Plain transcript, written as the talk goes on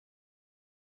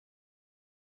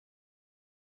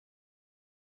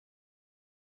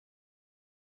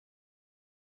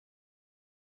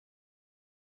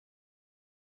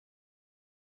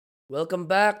Welcome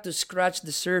back to Scratch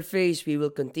the Surface. We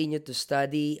will continue to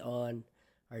study on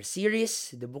our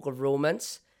series, the book of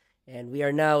Romans, and we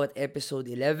are now at episode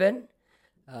 11.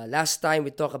 Last time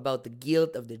we talked about the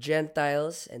guilt of the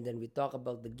Gentiles, and then we talked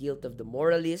about the guilt of the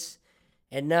moralists,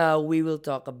 and now we will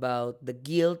talk about the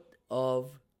guilt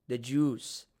of the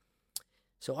Jews.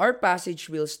 So our passage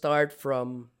will start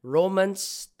from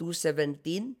Romans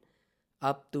 2:17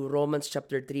 up to Romans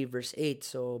chapter 3 verse 8.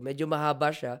 So medyo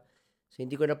mahaba siya. So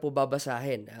hindi ko na po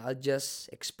babasahin. I'll just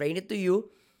explain it to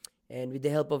you, and with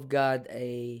the help of God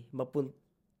ay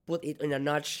put it in a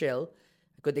nutshell.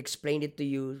 I could explain it to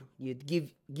you. You'd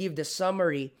give the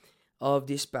summary of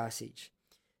this passage.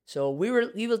 So we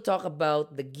will talk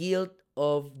about the guilt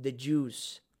of the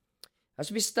Jews.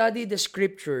 As we study the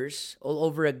scriptures all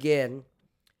over again,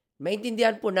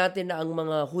 maintindihan po natin na ang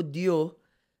mga Hudyo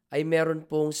ay meron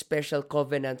pong special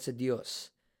covenant sa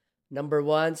Diyos. Number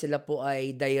one, sila po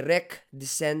ay direct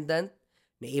descendant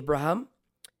ni Abraham.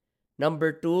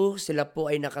 Number two, sila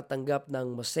po ay nakatanggap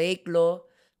ng Mosaic Law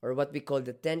or what we call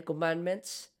the Ten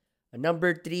Commandments.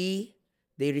 Number three,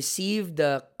 they received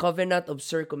the covenant of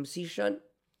circumcision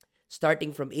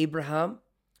starting from Abraham.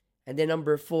 And then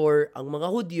number four, ang mga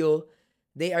Hudyo,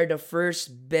 they are the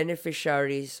first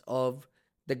beneficiaries of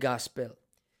the gospel.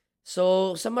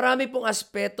 So, sa marami pong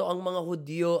aspeto, ang mga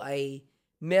Hudyo ay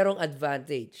merong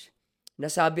advantage.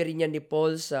 Nasabi rin yan ni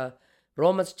Paul sa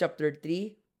Romans chapter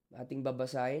 3, ating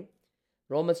babasahin.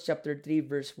 Romans chapter 3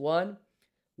 verse 1,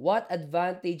 what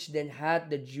advantage then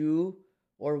had the Jew,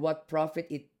 or what profit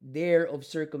it there of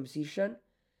circumcision?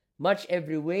 Much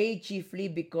every way, chiefly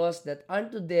because that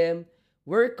unto them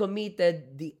were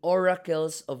committed the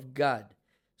oracles of God.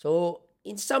 So,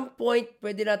 in some point,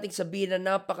 pwede nating sabihin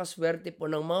na napakaswerte po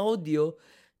ng mga Hudyo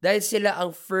dahil sila ang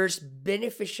first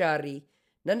beneficiary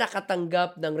na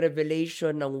nakatanggap ng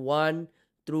revelation ng one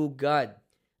true God.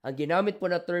 Ang ginamit po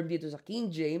na term dito sa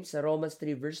King James, sa Romans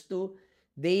 3 verse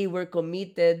 2,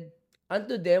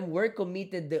 unto them were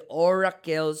committed the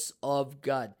oracles of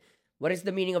God. What is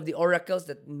the meaning of the oracles?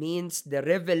 That means the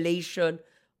revelation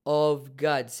of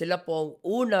God. Sila po ang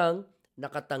unang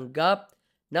nakatanggap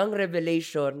ng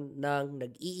revelation ng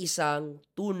nag-iisang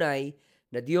tunay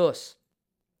na Diyos.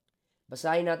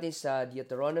 Basahin natin sa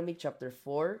Deuteronomy chapter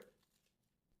 4.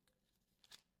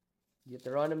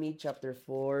 Deuteronomy chapter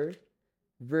 4,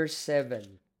 verse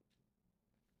 7.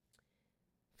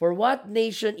 For what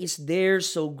nation is there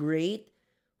so great,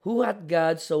 who hath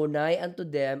God so nigh unto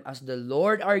them, as the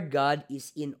Lord our God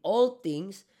is in all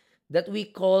things that we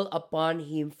call upon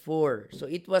Him for? So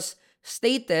it was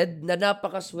stated na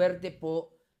napakaswerte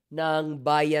po ng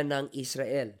bayan ng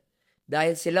Israel.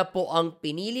 Dahil sila po ang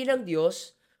pinili ng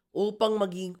Diyos upang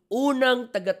maging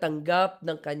unang tagatanggap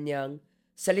ng kanyang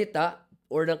salita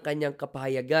or ng kanyang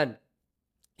kapahayagan.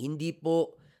 Hindi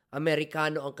po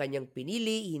Amerikano ang kanyang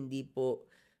pinili, hindi po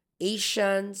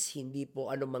Asians, hindi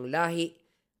po anumang lahi.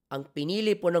 Ang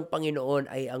pinili po ng Panginoon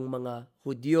ay ang mga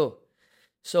Hudyo.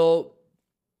 So,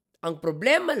 ang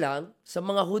problema lang sa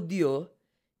mga Hudyo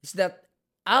is that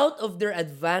out of their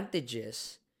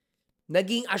advantages,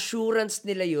 naging assurance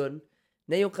nila yun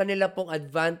na yung kanila pong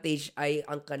advantage ay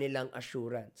ang kanilang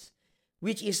assurance.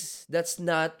 Which is, that's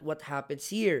not what happens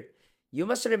here. You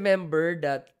must remember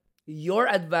that your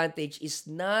advantage is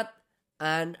not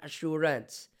an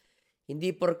assurance.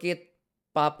 Hindi porkit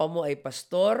papa mo ay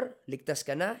pastor, ligtas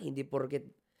ka na. Hindi porkit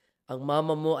ang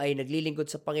mama mo ay naglilingkod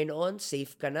sa Panginoon,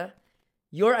 safe ka na.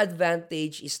 Your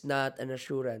advantage is not an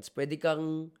assurance. Pwede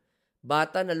kang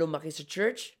bata na lumaki sa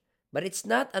church, but it's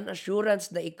not an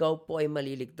assurance na ikaw po ay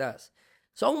maliligtas.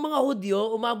 So ang mga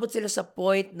Hudyo, umabot sila sa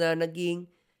point na naging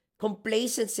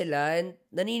complacent sila and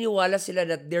naniniwala sila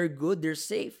that they're good, they're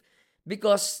safe.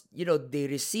 Because, they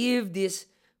receive this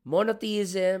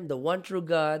monotheism, the one true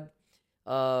God,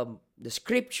 the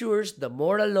scriptures, the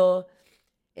moral law,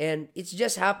 and it's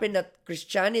just happened that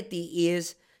Christianity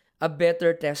is a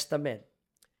better testament.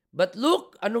 But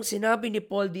look, anong sinabi ni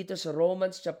Paul dito sa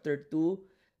Romans chapter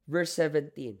 2, verse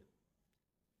 17.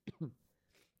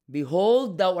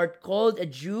 Behold, thou art called a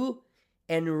Jew,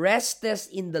 and restest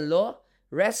in the law,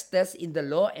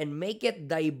 and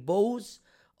maketh thy boast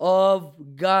of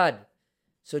God.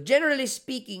 So generally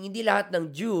speaking, hindi lahat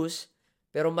ng Jews,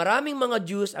 pero maraming mga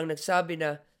Jews ang nagsabi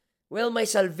na, well, my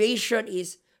salvation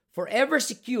is forever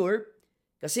secure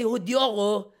kasi Hudyo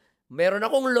ako, meron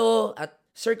akong law at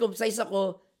circumcised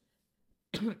ako.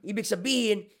 Ibig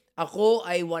sabihin, ako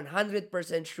ay 100%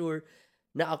 sure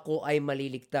na ako ay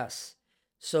maliligtas.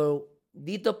 So,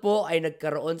 dito po ay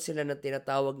nagkaroon sila ng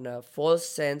tinatawag na false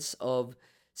sense of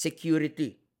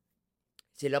security.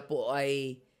 Sila po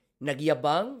ay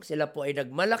nagyabang, sila po ay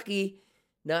nagmalaki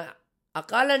na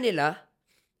Akala nila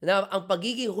na ang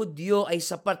pagiging Hudyo ay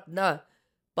sapat na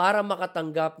para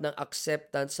makatanggap ng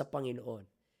acceptance sa Panginoon.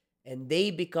 And they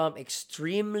become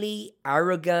extremely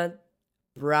arrogant,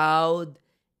 proud,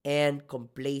 and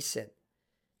complacent.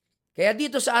 Kaya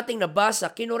dito sa ating nabasa,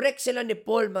 kinorek sila ni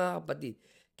Paul, mga kapatid.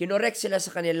 Kinorek sila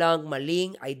sa kanilang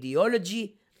maling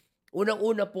ideology.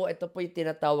 Unang-una po, ito po yung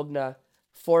tinatawag na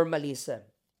formalism.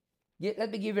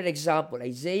 Let me give you an example.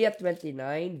 Isaiah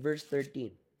 29 verse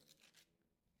 13.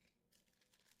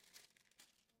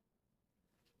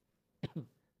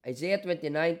 Isaiah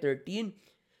 29:13.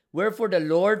 Wherefore the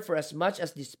Lord, for as much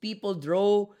as these people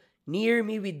draw near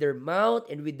me with their mouth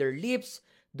and with their lips,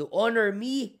 do honor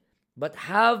me, but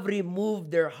have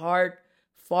removed their heart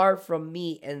far from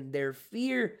me, and their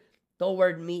fear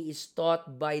toward me is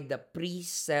taught by the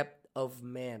precept of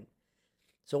men.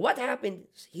 So what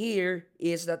happens here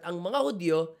is that ang mga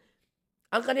Hudyo,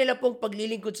 ang kanila pong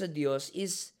paglilingkod sa Diyos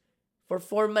is for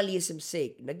formalism's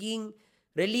sake. Naging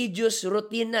religious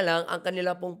routine na lang ang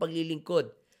kanila pong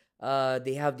paglilingkod.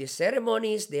 They have these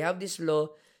ceremonies, they have this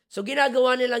law. So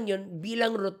ginagawa nilang yun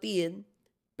bilang routine,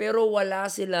 pero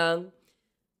wala silang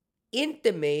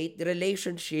intimate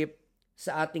relationship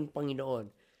sa ating Panginoon.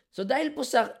 So dahil po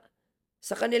sa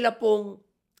kanila pong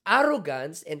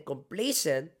arrogance and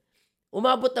complacent,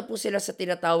 umabot na po sila sa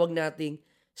tinatawag nating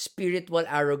spiritual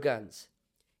arrogance.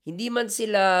 Hindi man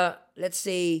sila, let's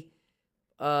say,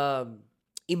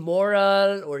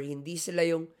 immoral or hindi sila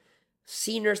yung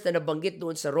sinners na nabanggit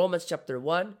doon sa Romans chapter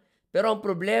 1. Pero ang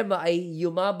problema ay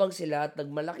yumabang sila at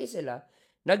nagmalaki sila,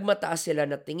 nagmataas sila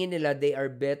na tingin nila they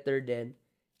are better than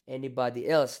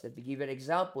anybody else. Let me give you an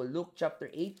example. Luke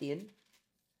chapter 18,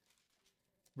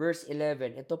 verse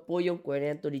 11. Ito po yung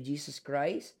kwento ni Jesus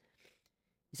Christ.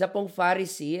 Isa pong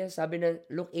Pharisee, sabi na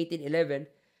Luke 18:11,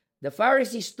 the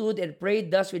Pharisee stood and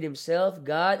prayed thus with himself,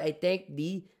 God, I thank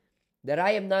thee that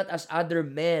I am not as other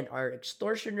men are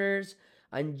extortioners,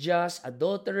 unjust,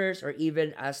 adulterers, or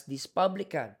even as this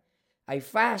publican. I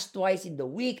fast twice in the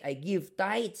week. I give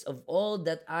tithes of all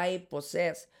that I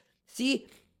possess. See,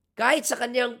 kahit sa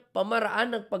kanyang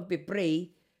pamaraan ng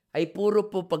pagpipray, ay puro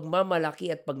po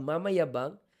pagmamalaki at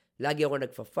pagmamayabang. Lagi ako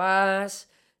nagfa-fast,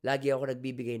 lagi ako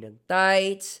nagbibigay ng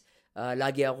tithes,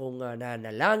 lagi akong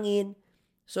nanalangin.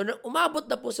 So, umabot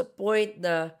na po sa point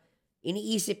na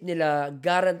iniisip nila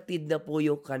guaranteed na po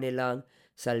yung kanilang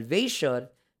salvation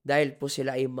dahil po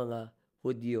sila ay mga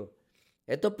Hudyo.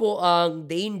 Ito po ang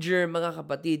danger, mga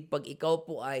kapatid, pag ikaw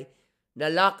po ay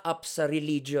na-lock up sa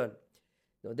religion.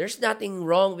 No, there's nothing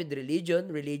wrong with religion.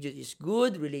 Religion is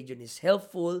good, religion is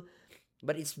helpful,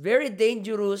 but it's very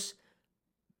dangerous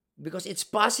because it's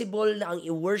possible na ang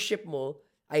i-worship mo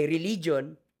ay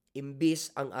religion imbis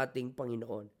ang ating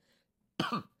Panginoon.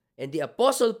 And the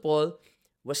Apostle Paul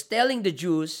was telling the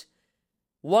Jews,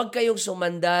 huwag kayong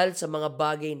sumandal sa mga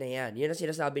bagay na yan. Yan ang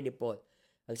sinasabi ni Paul.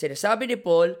 Ang sinasabi ni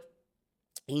Paul,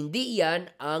 hindi yan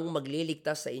ang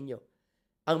magliligtas sa inyo.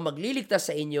 Ang magliligtas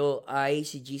sa inyo ay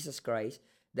si Jesus Christ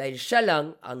dahil siya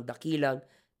lang ang dakilang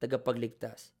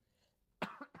tagapagligtas.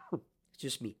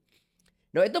 Excuse me.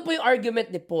 Now, ito po yung argument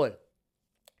ni Paul.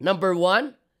 Number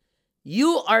 1,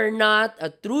 you are not a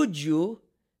true Jew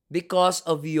because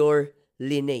of your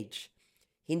lineage.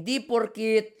 Hindi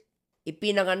porkit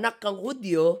ipinanganak kang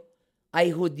Hudyo,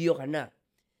 ay Hudyo ka na.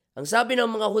 Ang sabi ng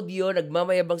mga Hudyo,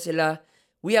 nagmamayabang sila,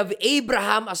 we have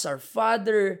Abraham as our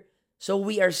father, so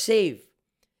we are saved.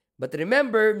 But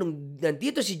remember, nung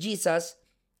nandito si Jesus,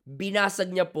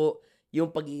 binasag niya po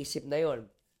yung pag-iisip na yon.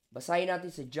 Basahin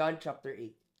natin sa John chapter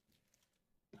 8.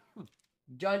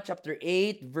 John chapter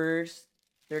 8, verse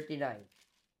 39.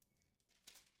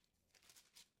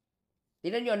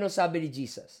 Tingnan nyo anong sabi ni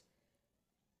Jesus.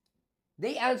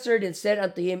 They answered and said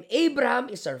unto him, Abraham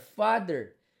is our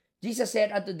father. Jesus said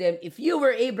unto them, if you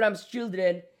were Abraham's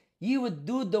children, you would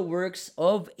do the works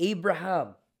of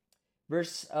Abraham.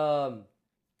 Verse 44.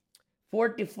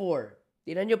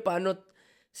 Tingnan nyo paano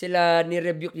sila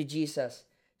ni-rebuke ni Jesus.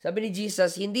 Sabi ni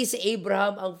Jesus, hindi si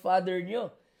Abraham ang father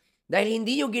nyo. Dahil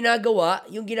hindi nyo ginagawa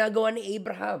yung ginagawa ni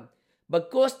Abraham.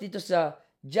 Bagkus dito sa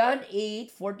John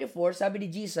 8:44, sabi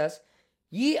ni Jesus,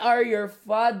 ye are your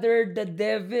father the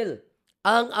devil.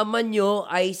 Ang ama nyo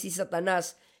ay si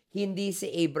Satanas, hindi si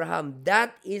Abraham.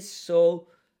 That is so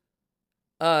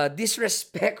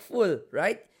disrespectful,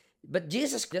 right? But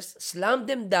Jesus just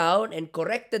slammed them down and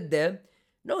corrected them.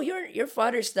 No, your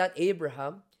father is not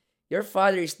Abraham. Your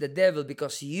father is the devil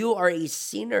because you are a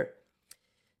sinner.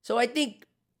 So I think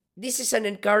this is an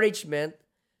encouragement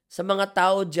sa mga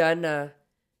tao dyan na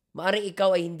maaring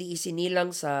ikaw ay hindi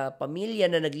isinilang sa pamilya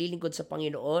na naglilingkod sa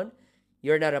Panginoon.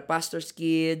 You're not a pastor's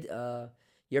kid.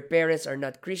 your parents are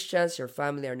not Christians, your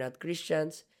family are not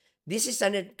Christians, this is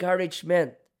an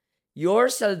encouragement. Your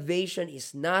salvation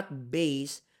is not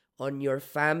based on your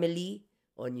family,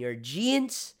 on your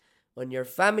genes, on your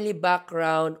family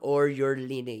background, or your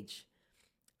lineage.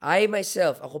 I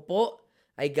myself, ako po,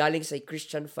 ay galing sa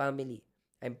Christian family.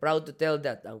 I'm proud to tell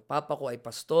that. Ang papa ko ay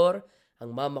pastor,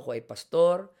 ang mama ko ay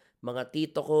pastor, mga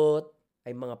tito ko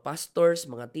ay mga pastors,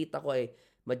 mga tita ko ay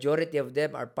majority of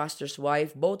them are pastor's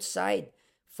wife, both side.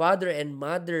 Father and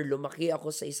mother, lumaki ako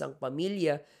sa isang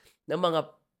pamilya ng mga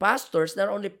pastors, not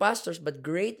only pastors, but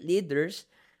great leaders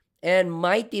and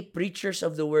mighty preachers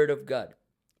of the Word of God.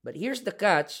 But here's the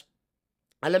catch.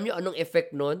 Alam niyo anong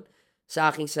effect nun sa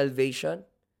aking salvation?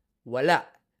 Wala.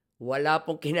 Wala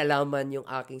pong kinalaman yung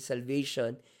aking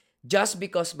salvation just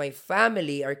because my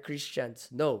family are Christians.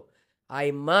 No.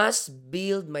 I must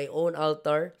build my own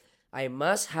altar. I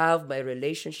must have my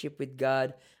relationship with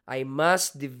God. I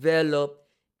must develop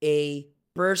a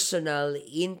personal,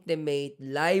 intimate,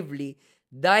 lively,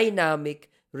 dynamic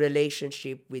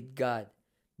relationship with God.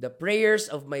 The prayers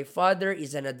of my father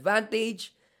is an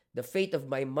advantage. The faith of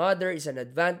my mother is an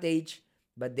advantage,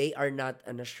 but they are not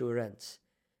an assurance.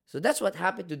 So that's what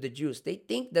happened to the Jews. They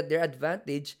think that their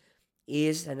advantage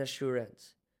is an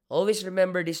assurance. Always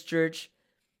remember this, church.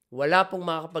 Wala pong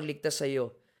makakapagligtas sa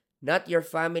iyo. Not your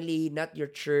family, not your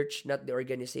church, not the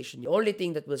organization. The only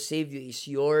thing that will save you is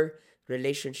your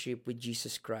relationship with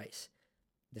Jesus Christ.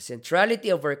 The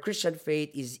centrality of our Christian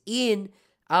faith is in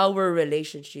our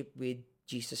relationship with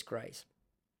Jesus Christ.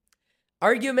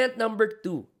 Argument number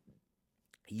 2.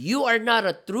 You are not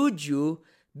a true Jew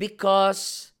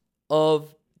because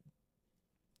of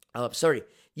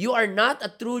You are not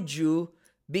a true Jew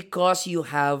because you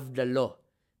have the law.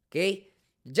 Okay?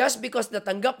 Just because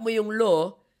natanggap mo yung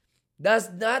law does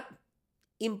not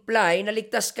imply na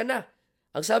ligtas ka na.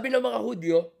 Ang sabi ng mga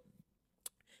Hudyo,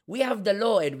 we have the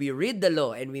law and we read the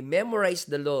law and we memorize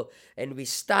the law and we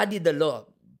study the law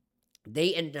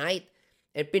day and night.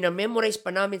 And pinamemorize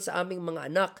pa namin sa aming mga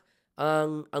anak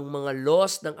ang mga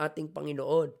laws ng ating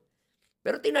Panginoon.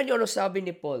 Pero tingnan niyo ano sabi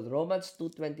ni Paul, Romans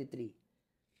 2:23.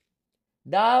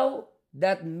 Thou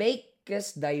that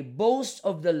makest thy boast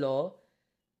of the law,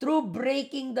 through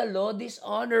breaking the law,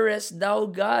 dishonorest thou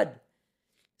God.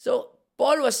 So,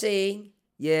 Paul was saying,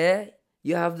 yeah,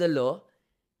 you have the law,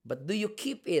 but do you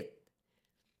keep it?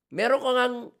 Meron ka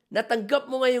ngang natanggap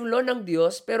mo nga yung law ng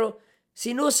Diyos, pero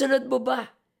sinusunod mo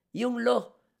ba yung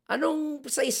law? Anong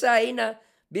saysay na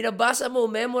binabasa mo,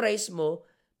 memorize mo,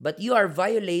 but you are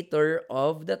violator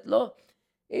of that law?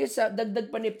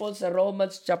 Dagdag pa ni Paul sa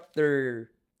Romans chapter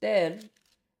 10,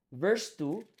 verse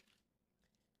 2.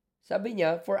 Sabi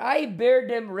niya, for I bear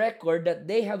them record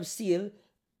that they have a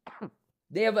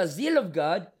zeal of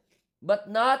God,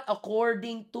 but not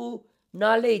according to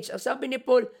knowledge. Ang sabi ni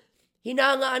Paul,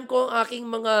 hinangaan ko ang aking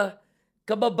mga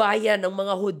kababayan, ng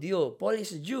mga Hudyo. Paul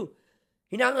is a Jew.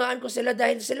 Hinangaan ko sila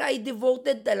dahil sila ay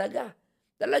devoted talaga.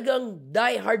 Talagang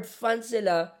die-hard fans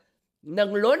sila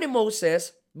ng law ni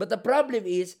Moses, but the problem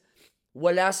is,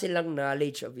 wala silang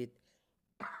knowledge of it.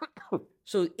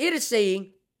 So, it is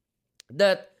saying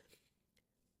that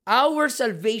our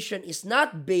salvation is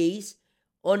not based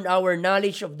on our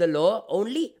knowledge of the law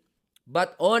only,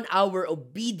 but on our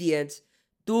obedience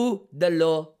to the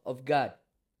law of God.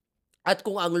 At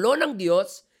kung ang law ng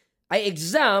Diyos ay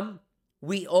exam,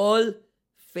 we all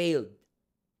failed.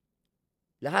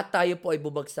 Lahat tayo po ay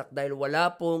bumagsak dahil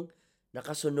wala pong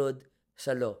nakasunod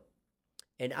sa law.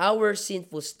 And our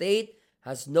sinful state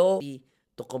has no ability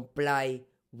to comply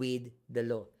with the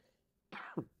law.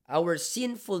 Our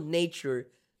sinful nature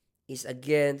is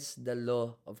against the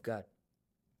law of God.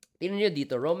 Tingnan niyo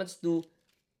dito, Romans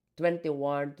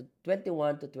 2:21 to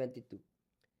 22.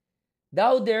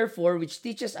 Thou therefore which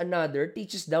teachest another,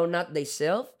 teachest thou not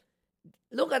thyself?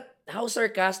 Look at how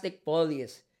sarcastic Paul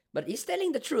is. But he's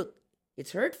telling the truth.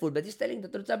 It's hurtful, but he's telling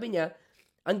the truth. Sabi niya,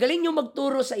 ang galing niyo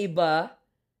magturo sa iba,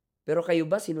 pero kayo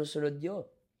ba sinusunod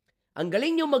niyo? Ang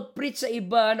galing niyo mag-preach sa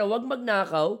iba na huwag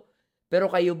magnakaw, pero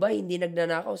kayo ba hindi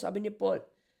nagnanakaw? Sabi ni Paul.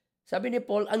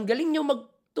 Ang galing niyo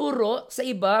magturo sa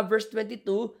iba, verse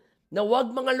 22, na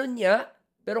huwag mangalunya,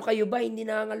 pero kayo ba hindi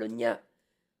nangangalunya?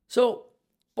 So,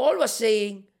 Paul was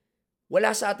saying,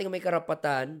 wala sa ating may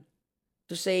karapatan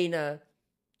to say na,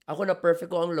 ako na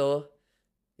perfect ko ang law,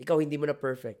 ikaw hindi mo na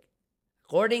perfect.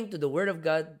 According to the Word of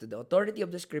God, to the authority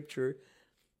of the Scripture,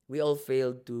 we all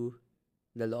failed to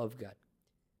the law of God.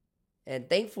 And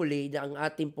thankfully, na ang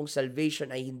ating pong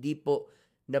salvation ay hindi po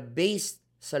na-based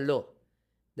sa law.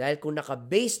 Dahil kung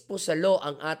naka-based po sa law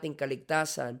ang ating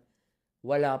kaligtasan,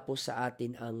 wala po sa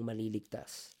atin ang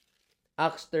maliligtas.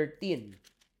 Acts 13,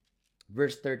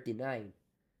 verse 39.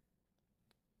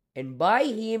 And by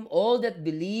him all that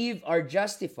believe are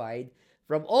justified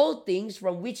from all things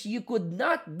from which you could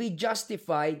not be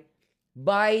justified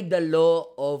by the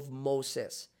law of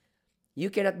Moses. You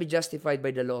cannot be justified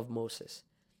by the law of Moses.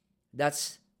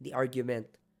 That's the argument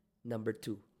number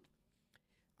 2.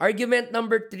 Argument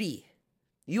number 3.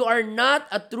 You are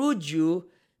not a true Jew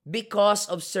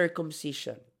because of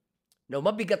circumcision. No,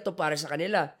 mabigat to para sa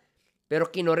kanila.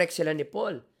 Pero kinorek sila ni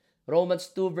Paul.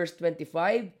 Romans 2 verse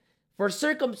 25, for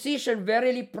circumcision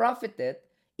verily profiteth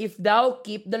if thou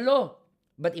keep the law.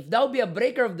 But if thou be a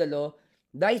breaker of the law,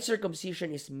 thy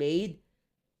circumcision is made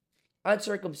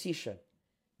uncircumcision.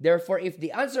 Therefore, if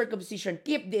the uncircumcision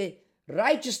keep the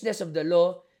righteousness of the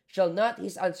law, shall not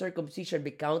his uncircumcision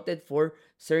be counted for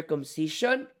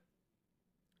circumcision?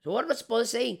 So what was Paul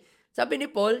saying? Sabi ni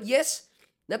Paul, yes,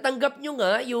 natanggap nyo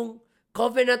nga yung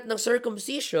covenant ng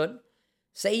circumcision,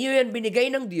 sa iyo yan binigay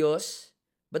ng Diyos,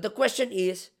 but the question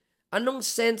is, anong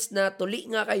sense na tuli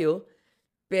nga kayo,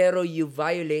 pero you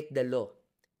violate the law?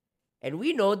 And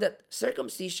we know that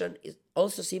circumcision is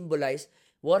also symbolized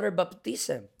water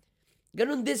baptism.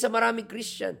 Ganun din sa maraming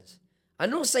Christians.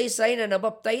 Anong saysay na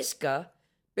nabaptize ka,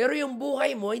 pero yung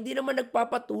buhay mo hindi naman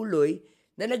nagpapatuloy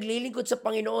na naglilingkod sa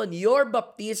Panginoon. Your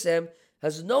baptism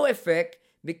has no effect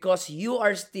because you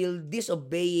are still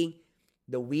disobeying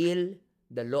the will,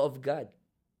 the law of God.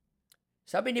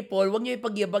 Sabi ni Paul, huwag niyo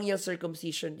ipagyabang yung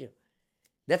circumcision niyo.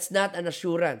 That's not an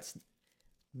assurance.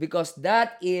 Because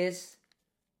that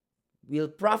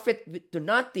will profit to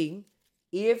nothing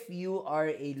if you are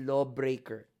a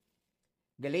lawbreaker.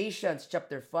 Galatians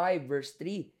chapter 5 verse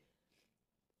 3.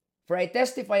 For I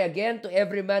testify again to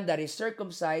every man that is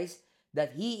circumcised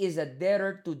that he is a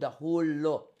debtor to the whole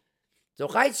law. So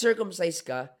kahit circumcised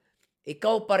ka,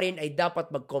 ikaw pa rin ay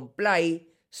dapat mag-comply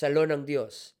sa law ng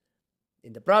Diyos.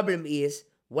 And the problem is,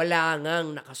 wala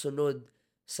ngang nakasunod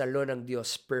sa law ng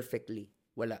Diyos perfectly.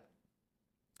 Wala.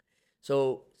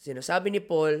 So, sinasabi ni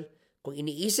Paul, kung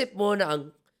iniisip mo na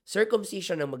ang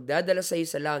circumcision ang magdadala sa iyo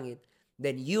sa langit,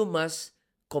 then you must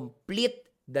complete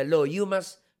the law. You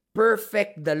must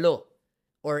perfect the law.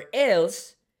 Or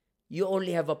else, you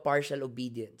only have a partial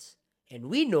obedience. And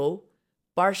we know,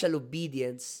 partial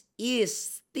obedience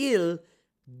is still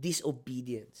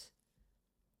disobedience.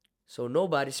 So,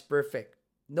 nobody's perfect.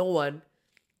 No one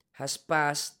has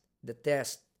passed the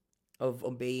test of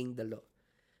obeying the law.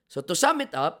 So, to sum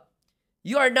it up,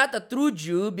 you are not a true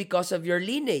Jew because of your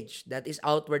lineage, that is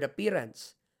outward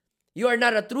appearance. You are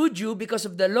not a true Jew because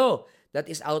of the law, that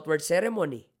is outward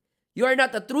ceremony. You are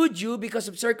not a true Jew because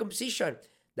of circumcision,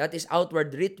 that is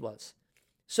outward rituals.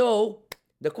 So,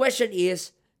 the question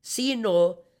is,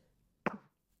 sino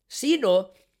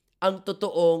ang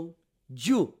totoong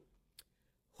Jew?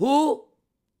 Who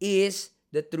is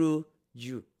the true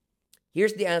Jew?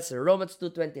 Here's the answer, Romans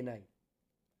 2:29.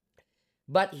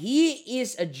 But he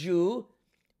is a Jew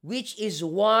which is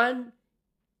one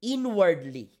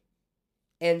inwardly,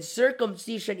 and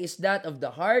circumcision is that of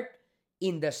the heart,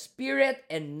 in the spirit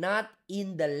and not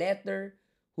in the letter,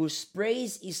 whose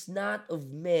praise is not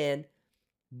of men,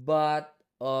 but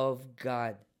of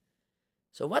God.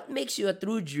 So what makes you a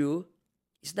true Jew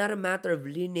is not a matter of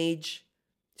lineage,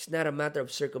 it's not a matter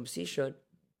of circumcision,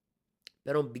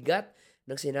 pero ang bigat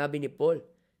ng sinabi ni Paul,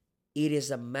 it is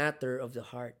a matter of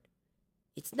the heart.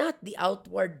 It's not the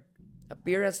outward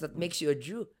appearance that makes you a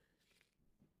Jew.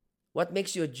 What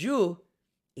makes you a Jew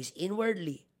is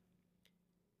inwardly.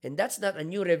 And that's not a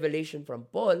new revelation from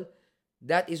Paul.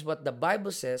 That is what the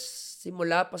Bible says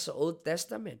simula pa sa Old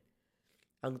Testament.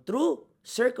 Ang true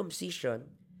circumcision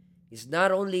is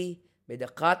not only by the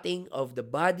cutting of the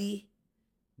body,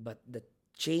 but the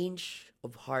change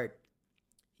of heart.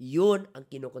 Yun ang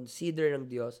kinoconsider ng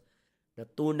Diyos na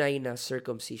tunay na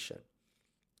circumcision.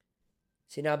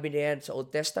 Sinabi niya yan sa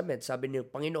Old Testament. Sabi ng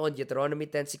Panginoon, Deuteronomy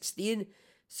 10:16,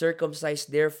 circumcise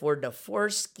therefore the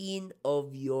foreskin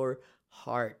of your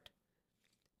heart.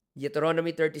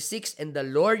 Deuteronomy 36, and the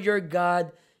Lord your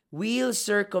God will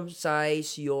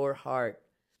circumcise your heart.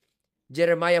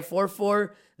 Jeremiah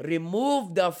 4:4,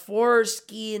 remove the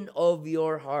foreskin of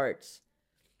your hearts.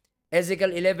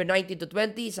 Ezekiel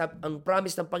 11:19-20, ang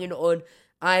promise ng Panginoon,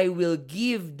 I will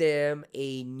give them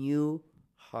a new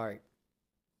heart.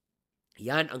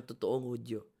 Yan ang totoong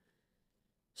Hudyo.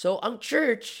 So, ang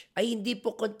church ay hindi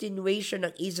po continuation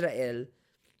ng Israel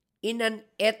in an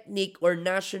ethnic or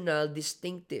national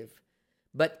distinctive,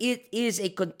 but it is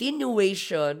a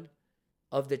continuation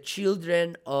of the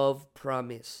children of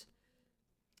promise.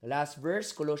 Last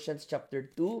verse, Colossians chapter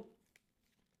 2.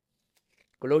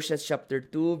 Colossians chapter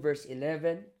 2, verse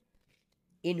 11.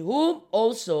 In whom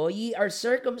also ye are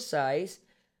circumcised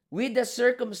with the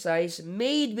circumcised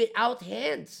made without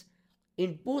hands,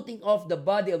 in putting off the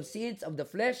body of sins of the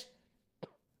flesh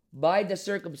by the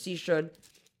circumcision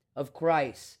of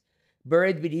Christ,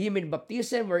 buried with him in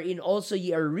baptism, wherein also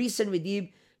ye are risen with him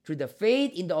through the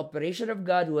faith in the operation of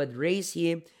God who had raised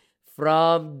him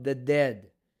from the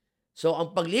dead. So,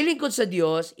 ang paglilingkod sa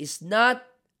Diyos is not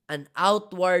an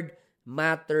outward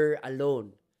matter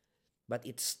alone, but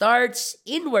it starts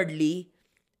inwardly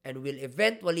and will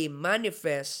eventually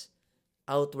manifest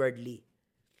outwardly.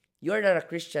 You're not a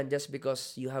Christian just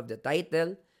because you have the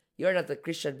title. You're not a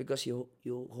Christian because you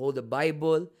hold the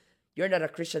Bible. You're not a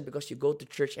Christian because you go to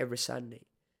church every Sunday.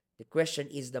 The question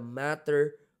is the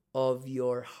matter of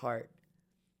your heart.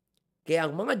 Kaya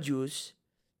ang mga Jews,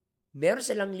 meron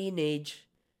silang lineage,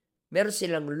 meron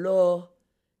silang law,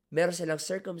 meron silang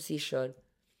circumcision,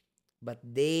 but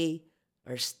they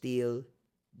are still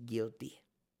guilty.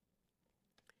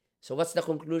 So what's the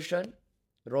conclusion?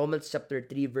 Romans chapter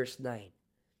 3 verse 9.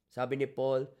 Sabi ni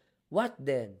Paul, what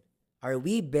then? Are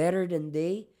we better than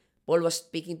they? Paul was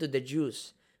speaking to the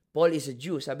Jews. Paul is a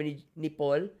Jew. Sabi ni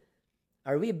Paul,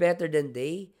 are we better than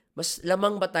they? Mas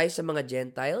lamang ba tayo sa mga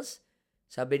Gentiles?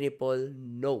 Sabi ni Paul,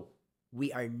 no.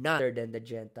 We are not better than the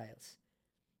Gentiles.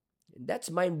 And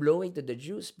that's mind-blowing to the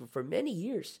Jews. For many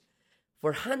years,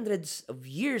 for hundreds of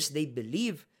years, they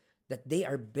believe that they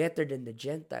are better than the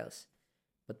Gentiles.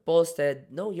 But Paul said,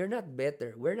 no, you're not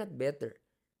better. We're not better.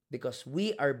 Because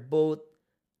we are both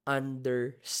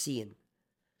under sin.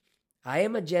 I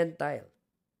am a Gentile,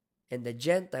 and the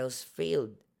Gentiles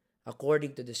failed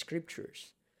according to the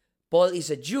scriptures. Paul is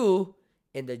a Jew,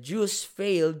 and the Jews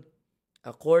failed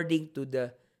according to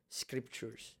the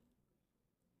scriptures.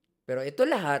 Pero ito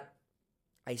lahat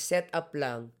ay set up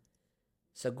lang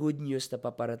sa good news na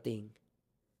paparating.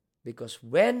 Because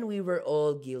when we were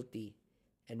all guilty,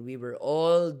 and we were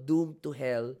all doomed to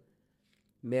hell,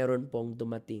 meron pong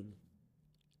dumating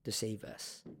to save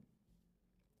us.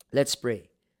 Let's pray.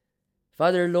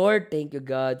 Father, Lord, thank you,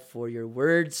 God, for your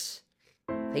words.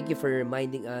 Thank you for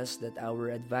reminding us that our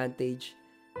advantage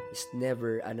is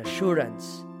never an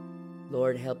assurance.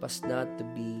 Lord, help us not to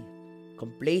be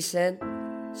complacent,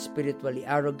 spiritually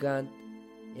arrogant,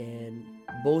 and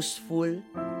boastful,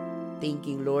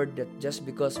 thinking, Lord, that just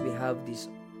because we have this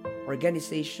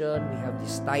organization, we have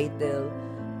this title,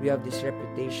 we have this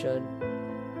reputation,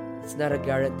 it's not a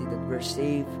guarantee that we're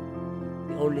saved.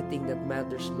 The only thing that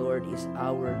matters, Lord, is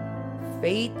our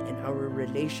faith and our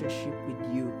relationship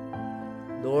with you.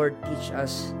 Lord, teach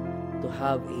us to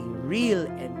have a real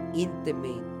and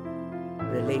intimate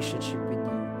relationship with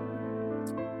you.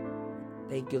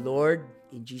 Thank you, Lord.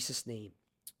 In Jesus' name,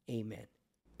 amen.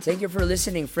 Thank you for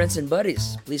listening, friends and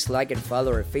buddies. Please like and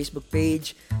follow our Facebook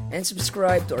page and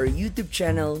subscribe to our YouTube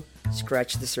channel,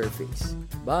 Scratch the Surface.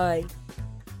 Bye!